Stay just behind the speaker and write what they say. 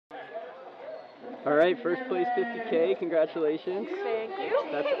All right, first place 50K, congratulations. Thank you.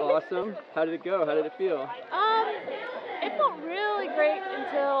 That's awesome. How did it go? How did it feel? It felt really great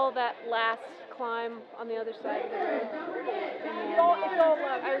until that last climb on the other side of the road. And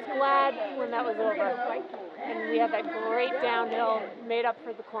I was glad when that was over. And we had that great downhill made up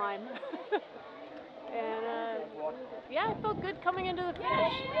for the climb. And yeah, it felt good coming into the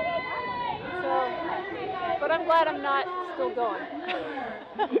finish. So, but I'm glad I'm not still going.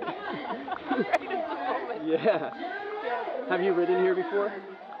 Right at the moment. Yeah. Have you ridden here before?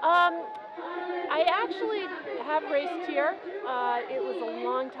 I actually have raced here. It was a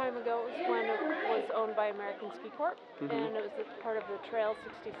long time ago. It was when it was owned by American Ski Corp, and it was a part of the Trail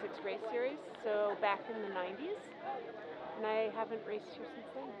 66 race series, so back in the 90s. And I haven't raced here since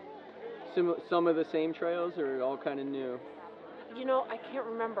then. Some of the same trails, or all kind of new? You know, I can't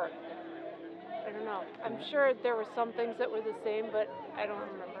remember. I don't know. I'm sure there were some things that were the same, but I don't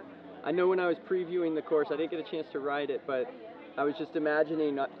remember. I know when I was previewing the course, I didn't get a chance to ride it, but I was just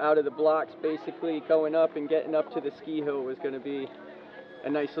imagining out of the blocks, basically going up and getting up to the ski hill was going to be a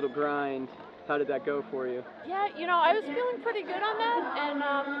nice little grind. How did that go for you? Yeah, you know, I was feeling pretty good on that, and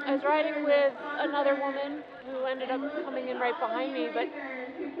I was riding with another woman who ended up coming in right behind me, but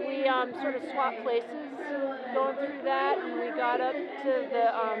we sort of swapped places going through that, and we got up to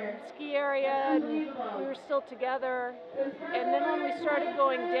the ski area, and we were still together, and then when we started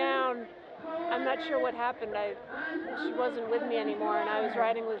going down, I'm not sure what happened. She wasn't with me anymore, and I was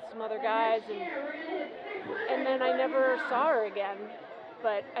riding with some other guys, and then I never saw her again.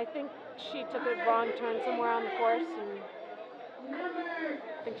 But I think she took a wrong turn somewhere on the course, and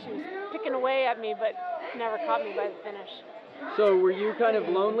I think she was picking away at me, but never caught me by the finish. So were you kind of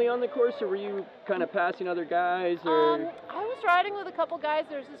lonely on the course, or were you kind of passing other guys? Or? I was riding with a couple guys.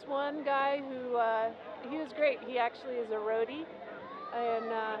 There's this one guy who, he was great. He actually is a roadie, and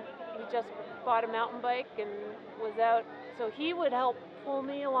he just bought a mountain bike and was out. So he would help pull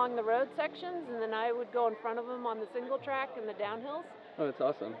me along the road sections, and then I would go in front of him on the single track and the downhills. Oh, that's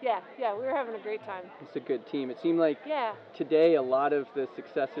awesome. Yeah, we were having a great time. It's a good team. It seemed like today a lot of the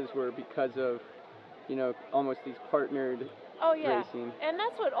successes were because of, you know, almost these partnered racing. And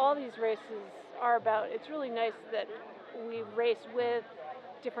that's what all these races are about. It's really nice that we race with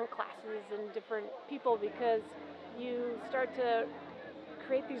different classes and different people, because you start to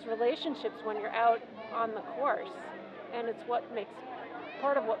create these relationships when you're out on the course, and it's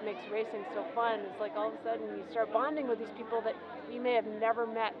part of what makes racing so fun. Is like all of a sudden you start bonding with these people that you may have never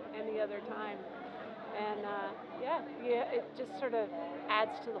met any other time, and it just sort of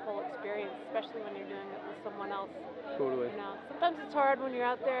adds to the whole experience, especially when you're doing it with someone else. Totally. You know, sometimes it's hard when you're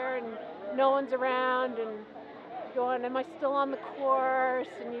out there and no one's around and going, am I still on the course?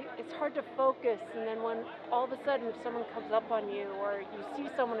 And it's hard to focus. And then when all of a sudden if someone comes up on you or you see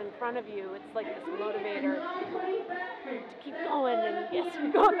someone in front of you, it's like this motivator to keep going, and yes,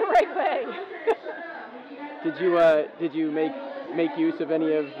 you're going the right way. Did you make use of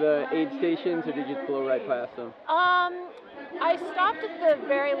any of the aid stations, or did you just blow right past them? I stopped at the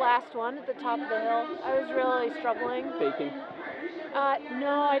very last one at the top of the hill. I was really struggling. Bacon?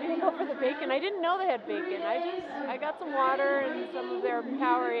 No, I didn't go for the bacon. I didn't know they had bacon. I got some water and some of their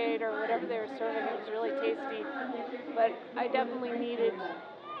Powerade or whatever they were serving. It was really tasty, but I definitely needed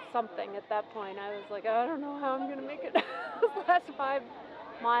something at that point. I was like, I don't know how I'm going to make it those last 5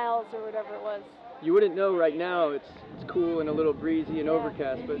 miles or whatever it was. You wouldn't know right now. It's cool and a little breezy and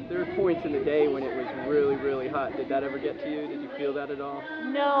overcast, but there are points in the day when it was really, really hot. Did that ever get to you? Did you feel that at all?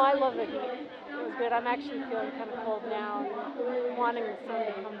 No, I love the heat. It was good. I'm actually feeling kind of cold now and wanting the sun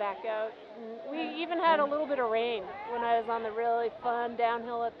to come back out. And we even had a little bit of rain when I was on the really fun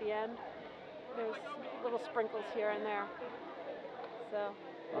downhill at the end. There's little sprinkles here and there. So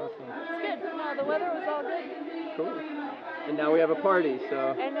awesome. It's good. No, the weather was all good. Cool. And now we have a party,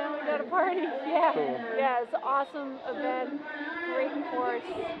 so. And now we got a party. Yeah. Cool. Yeah, it's an awesome event. Great course.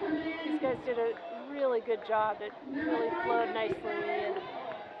 These guys did a really good job. It really flowed nicely, and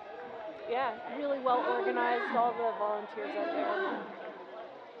yeah, really well organized. All the volunteers out there.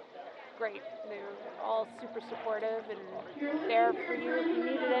 Great. They were all super supportive and there for you if you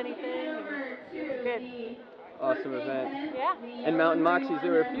needed anything. And it was good. Awesome event. Yeah. And Mountain Moxies,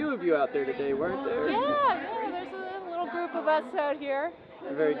 there were a few of you out there today, weren't there? Yeah, there's a little group of us out here.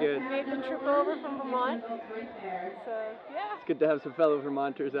 Very good. Made the trip over from Vermont. So, yeah. It's good to have some fellow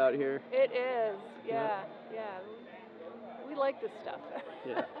Vermonters out here. It is, yeah. We like this stuff.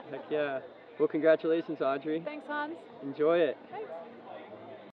 Yeah, heck yeah. Well, congratulations, Audrey. Thanks, Hans. Enjoy it. Thanks.